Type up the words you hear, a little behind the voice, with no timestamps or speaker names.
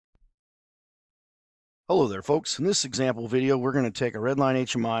Hello there, folks. In this example video, we're going to take a RedLion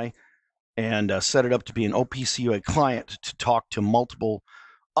HMI and set it up to be an OPC UA client to talk to multiple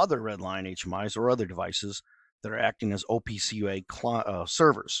other RedLion HMIs or other devices that are acting as OPC UA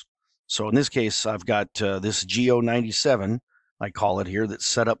servers. So in this case, I've got this Go97, I call it here, that's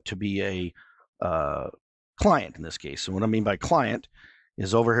set up to be a client in this case. And what I mean by client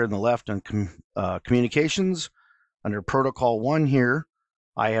is over here on the left on communications, under protocol 1 here,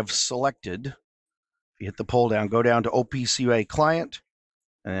 I have selected, you hit the pull down, go down to OPC UA Client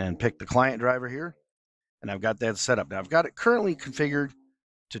and pick the client driver here. And I've got that set up. Now I've got it currently configured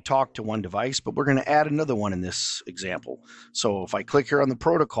to talk to one device, but we're going to add another one in this example. So if I click here on the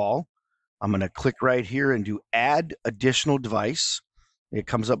protocol, I'm going to click right here and do add additional device. It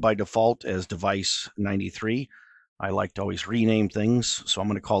comes up by default as device 93. I like to always rename things. So I'm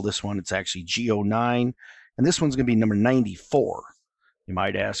going to call this one, it's actually Go9. And this one's going to be number 94. You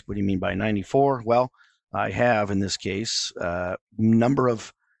might ask, what do you mean by 94? Well, I have, in this case, a number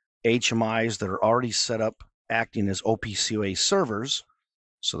of HMIs that are already set up acting as OPC UA servers.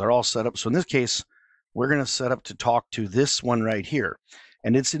 So they're all set up. So in this case, we're going to set up to talk to this one right here.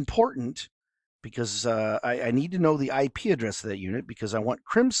 And it's important because I need to know the IP address of that unit because I want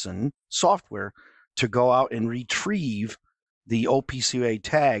Crimson software to go out and retrieve the OPC UA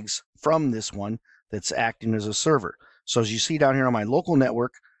tags from this one that's acting as a server. So as you see down here on my local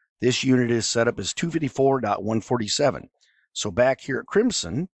network, this unit is set up as 254.147. So back here at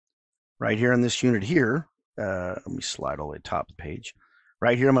Crimson, right here on this unit here, let me slide all the way to the top of the page.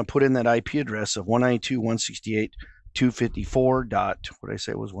 Right here, I'm going to put in that IP address of 192.168.254. What did I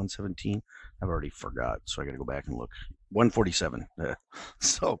say it was 117? I've already forgot, so I got to go back and look. 147.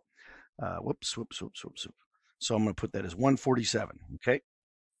 So, whoops. So I'm going to put that as 147. Okay.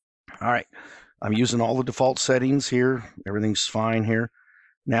 All right. I'm using all the default settings here. Everything's fine here.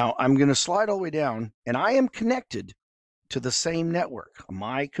 Now I'm going to slide all the way down, and I am connected to the same network.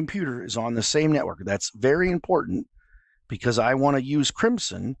 My computer is on the same network. That's very important because I want to use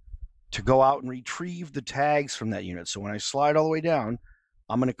Crimson to go out and retrieve the tags from that unit. So when I slide all the way down,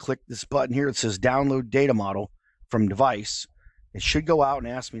 I'm going to click this button here. It says download data model from device. It should go out and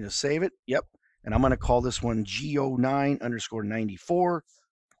ask me to save it. Yep. And I'm going to call this one Go9_94.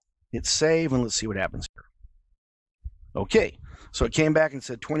 Hit save, and let's see what happens here. Okay, so it came back and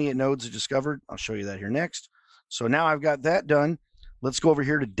said 28 nodes are discovered. I'll show you that here next. So now I've got that done. Let's go over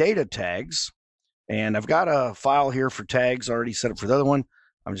here to data tags. And I've got a file here for tags already set up for the other one.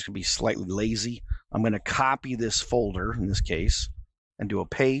 I'm just going to be slightly lazy. I'm going to copy this folder, in this case, and do a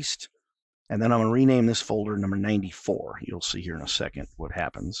paste. And then I'm going to rename this folder number 94. You'll see here in a second what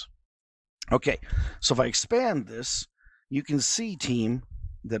happens. Okay, so if I expand this, you can see, team,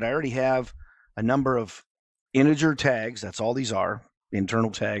 that I already have a number of integer tags. That's all these are, internal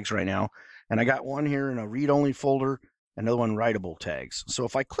tags right now. And I got one here in a read-only folder, another one writable tags. So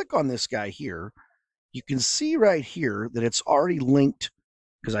if I click on this guy here, you can see right here that it's already linked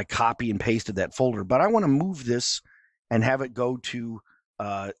because I copy and pasted that folder. But I want to move this and have it go to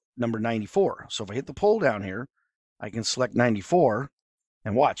number 94. So if I hit the pull down here, I can select 94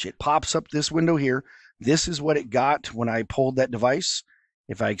 and watch. It pops up this window here. This is what it got when I pulled that device.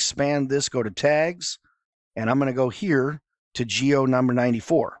 If I expand this, go to tags, and I'm going to go here to Go number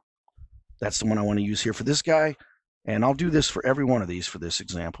 94. That's the one I want to use here for this guy. And I'll do this for every one of these for this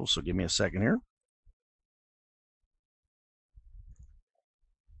example. So give me a second here.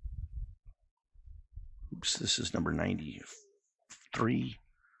 Oops, this is number 93.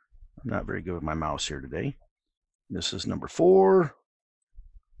 I'm not very good with my mouse here today. This is number 4. Let's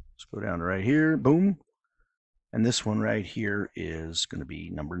go down to right here. Boom. And this one right here is going to be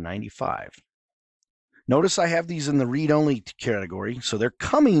number 95. Notice I have these in the read-only category. So they're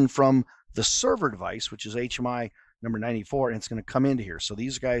coming from the server device, which is HMI number 94, and it's going to come into here. So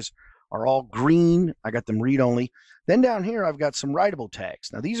these guys are all green. I got them read-only. Then down here, I've got some writable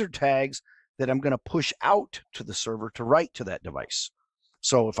tags. Now, these are tags that I'm going to push out to the server to write to that device.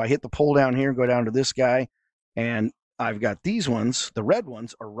 So if I hit the pull down here and go down to this guy, and I've got these ones, the red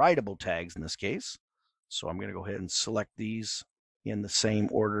ones are writable tags in this case. So I'm going to go ahead and select these in the same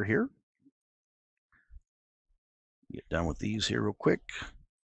order here. Get done with these here real quick.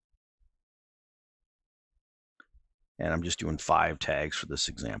 And I'm just doing 5 tags for this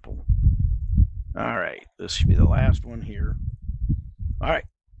example. All right, this should be the last one here. All right,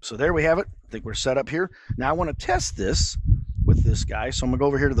 so there we have it. I think we're set up here. Now I want to test this with this guy. So I'm going to go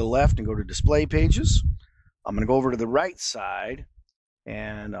over here to the left and go to display pages. I'm going to go over to the right side,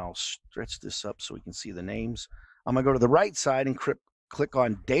 and I'll stretch this up so we can see the names. I'm going to go to the right side and click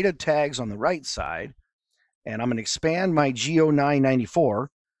on data tags on the right side, and I'm going to expand my Go994.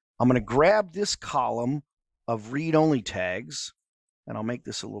 I'm going to grab this column of read-only tags, and I'll make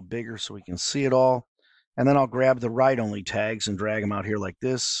this a little bigger so we can see it all. And then I'll grab the write-only tags and drag them out here like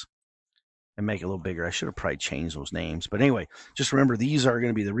this and make it a little bigger. I should have probably changed those names. But anyway, just remember these are going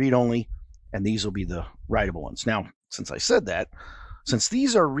to be the read-only, and these will be the writable ones. Now, since I said that, since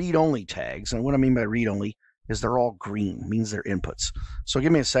these are read-only tags, and what I mean by read-only is they're all green, means they're inputs. So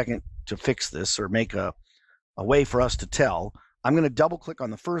give me a second to fix this or make a way for us to tell. I'm going to double-click on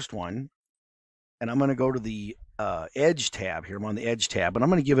the first one, and I'm going to go to the Edge tab here. I'm on the Edge tab, and I'm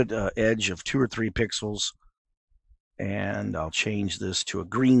going to give it an edge of 2 or 3 pixels, and I'll change this to a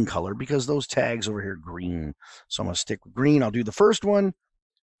green color because those tags over here are green. So I'm going to stick with green. I'll do the first one.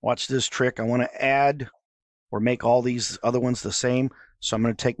 Watch this trick. I want to add or make all these other ones the same. So I'm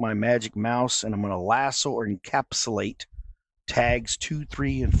going to take my magic mouse, and I'm going to lasso or encapsulate tags 2,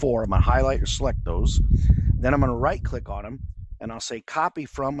 3, and 4. I'm going to highlight or select those. Then I'm going to right-click on them, and I'll say copy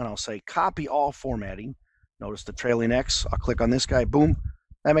from, and I'll say copy all formatting. Notice the trailing X. I'll click on this guy. Boom.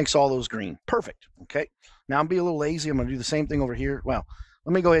 That makes all those green. Perfect. Okay. Now I'm being a little lazy. I'm going to do the same thing over here. Well,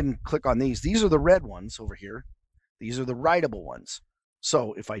 let me go ahead and click on these. These are the red ones over here. These are the writable ones.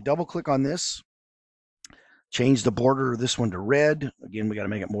 So if I double-click on this, change the border of this one to red. Again, we got to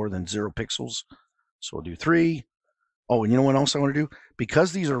make it more than 0 pixels. So we'll do 3. Oh, and you know what else I want to do?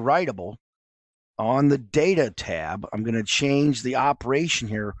 Because these are writable, on the data tab, I'm going to change the operation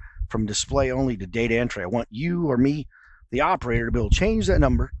here from display only to data entry. I want you or me, the operator, to be able to change that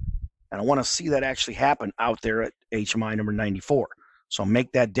number, and I want to see that actually happen out there at HMI number 94. So I'll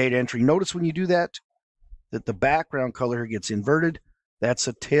make that data entry. Notice when you do that, that the background color here gets inverted. That's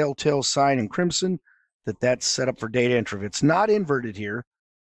a telltale sign in crimson that that's set up for data entry. If it's not inverted here,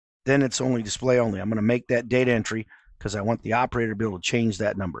 then it's only display only. I'm going to make that data entry because I want the operator to be able to change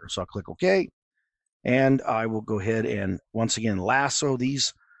that number. So I'll click OK, and I will go ahead and once again lasso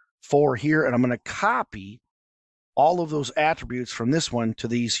these 4 here, and I'm going to copy all of those attributes from this one to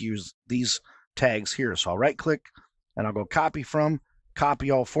these tags here. So I'll right click and I'll go copy from,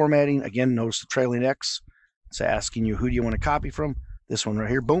 copy all formatting. Again, notice the trailing X. It's asking you who do you want to copy from. This one right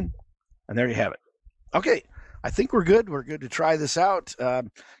here, boom, and there you have it. Okay, I think we're good. We're good to try this out. You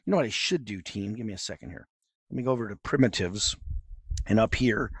know what I should do, team? Give me a second here. Let me go over to primitives, and up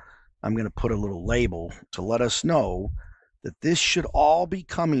here, I'm going to put a little label to let us know that this should all be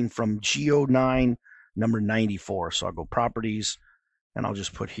coming from GO9 number 94. So I'll go properties, and I'll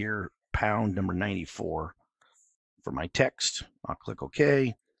just put here pound number 94 for my text. I'll click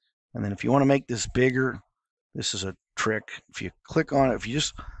OK. And then if you want to make this bigger, this is a trick. If you click on it, if you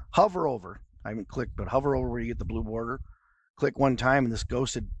just hover over, I haven't clicked, but hover over where you get the blue border, click one time, and this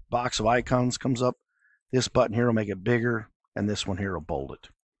ghosted box of icons comes up. This button here will make it bigger, and this one here will bold it.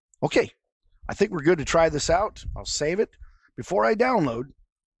 Okay, I think we're good to try this out. I'll save it. Before I download,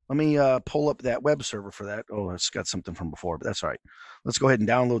 let me pull up that web server for that. Oh, it's got something from before, but that's all right. Let's go ahead and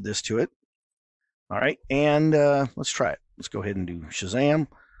download this to it. All right, and let's try it. Let's go ahead and do Shazam.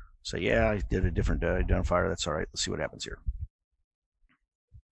 Say, yeah, I did a different identifier. That's all right. Let's see what happens here.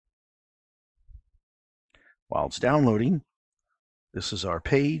 While it's downloading, this is our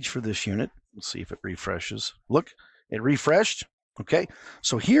page for this unit. Let's see if it refreshes. Look, it refreshed. Okay,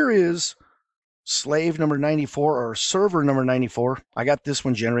 so here is slave number 94 or server number 94. I got this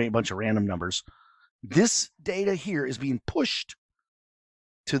one generating a bunch of random numbers. This data here is being pushed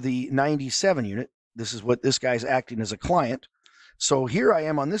to the 97 unit. This is what this guy's acting as a client. So here I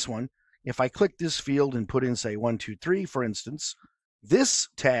am on this one. If I click this field and put in, say, 1, 2, 3, for instance, this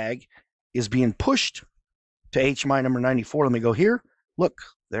tag is being pushed to HMI number 94. Let me go here. Look,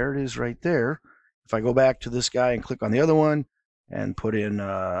 there it is right there. If I go back to this guy and click on the other one and put in,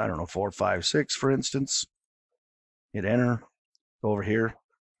 I don't know, 4, 5, 6, for instance, hit enter, go over here,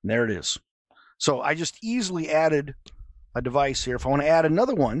 and there it is. So I just easily added a device here. If I want to add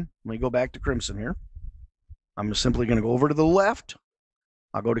another one, let me go back to Crimson here. I'm simply going to go over to the left.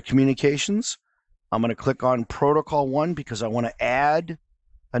 I'll go to communications. I'm going to click on protocol 1 because I want to add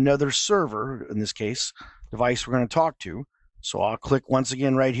another server, in this case, device we're going to talk to. So I'll click once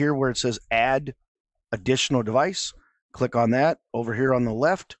again right here where it says add additional device. Click on that over here on the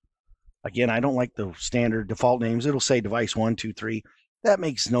left. Again, I don't like the standard default names. It'll say device 1, 2, 3. That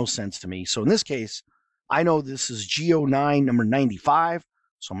makes no sense to me. So in this case, I know this is GO9 number 95.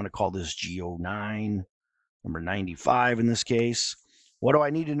 So I'm going to call this GO9 number 95 in this case. What do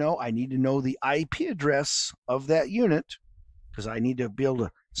I need to know? I need to know the IP address of that unit because I need to be able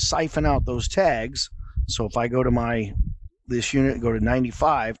to siphon out those tags. So if I go to this unit, go to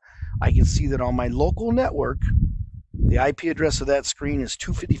 95, I can see that on my local network, the IP address of that screen is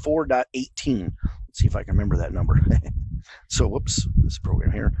 254.18. Let's see if I can remember that number. So, whoops, this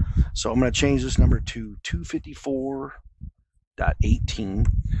program here. So I'm going to change this number to 254.18.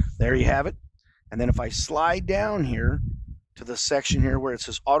 There you have it. And then if I slide down here to the section here where it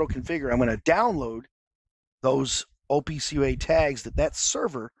says auto configure, I'm going to download those OPC UA tags that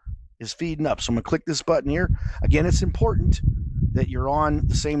server is feeding up. So I'm going to click this button here. Again, it's important that you're on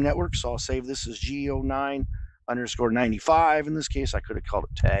the same network. So I'll save this as G09_95. In this case, I could have called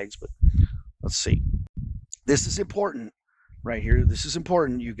it tags, but let's see. This is important right here. This is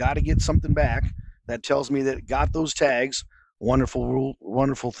important. You got to get something back that tells me that it got those tags. Wonderful rule,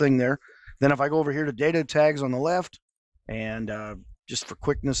 wonderful thing there. Then if I go over here to data tags on the left, and just for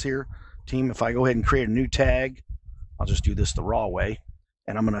quickness here, team, if I go ahead and create a new tag, I'll just do this the raw way.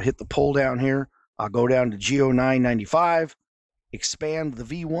 And I'm going to hit the pull down here. I'll go down to G0995, expand the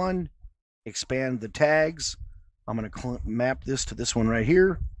V1, expand the tags. I'm going to map this to this one right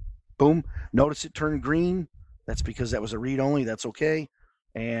here. Boom. Notice it turned green. That's because that was a read only. That's okay.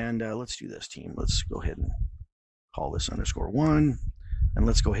 And let's do this, team. Let's go ahead and call this _1. And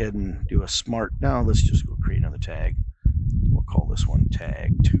let's go ahead and do a smart. Now let's just go create another tag. We'll call this one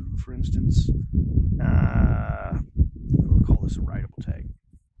tag 2, for instance. We'll call this a writable tag.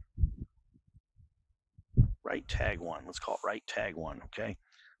 Write tag 1. Let's call it write tag 1. Okay.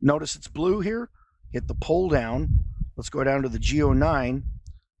 Notice it's blue here. Hit the pull down. Let's go down to the G09.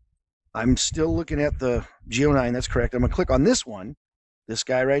 I'm still looking at the G09. That's correct. I'm going to click on this one. This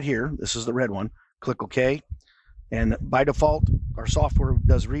guy right here. This is the red one. Click OK. And by default, our software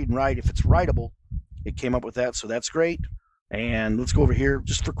does read and write. If it's writable, it came up with that, so that's great. And let's go over here,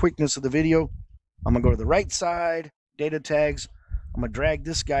 just for quickness of the video. I'm going to go to the right side, data tags. I'm going to drag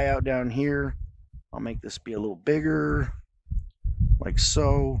this guy out down here. I'll make this be a little bigger, like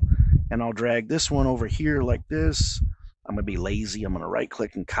so. And I'll drag this one over here like this. I'm going to be lazy. I'm going to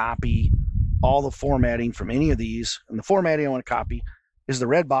right-click and copy all the formatting from any of these. And the formatting I want to copy is the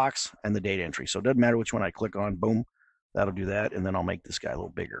red box and the data entry. So it doesn't matter which one I click on. Boom. That'll do that. And then I'll make this guy a little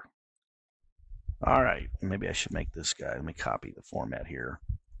bigger. All right. Maybe I should make this guy. Let me copy the format here.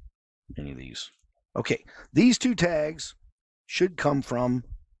 Any of these. Okay. These two tags should come from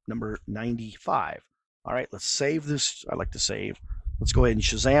number 95. All right. Let's save this. I like to save. Let's go ahead and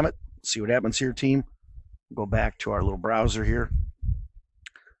Shazam it. See what happens here, team. Go back to our little browser here.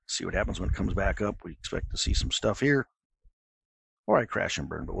 See what happens when it comes back up. We expect to see some stuff here. Or I crash and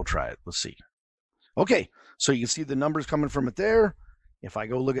burn, but we'll try it. Let's see. Okay, so you can see the numbers coming from it there. If I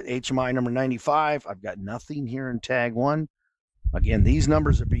go look at HMI number 95, I've got nothing here in tag 1. Again, these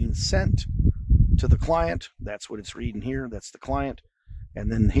numbers are being sent to the client. That's what it's reading here. That's the client.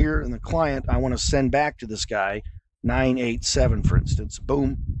 And then here in the client, I want to send back to this guy 987, for instance.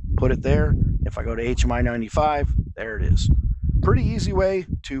 Boom, put it there. If I go to HMI 95, there it is. Pretty easy way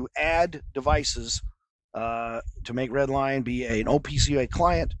to add devices to make RedLion be an OPC UA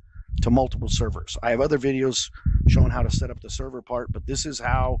client to multiple servers. I have other videos showing how to set up the server part, but this is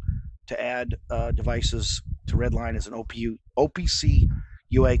how to add devices to RedLion as an OPC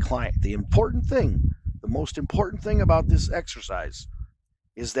UA client. The important thing, the most important thing about this exercise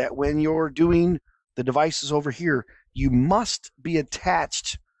is that when you're doing the devices over here, you must be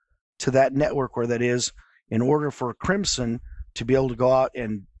attached to that network where that is in order for Crimson to be able to go out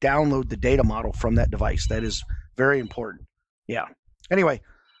and download the data model from that device. That is very important. Yeah. Anyway,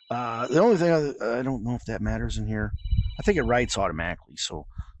 the only thing I don't know if that matters in here. I think it writes automatically. So,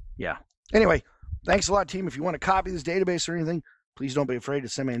 yeah. Anyway, thanks a lot, team. If you want to copy this database or anything, please don't be afraid to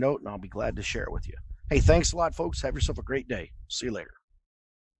send me a note, and I'll be glad to share it with you. Hey, thanks a lot, folks. Have yourself a great day. See you later.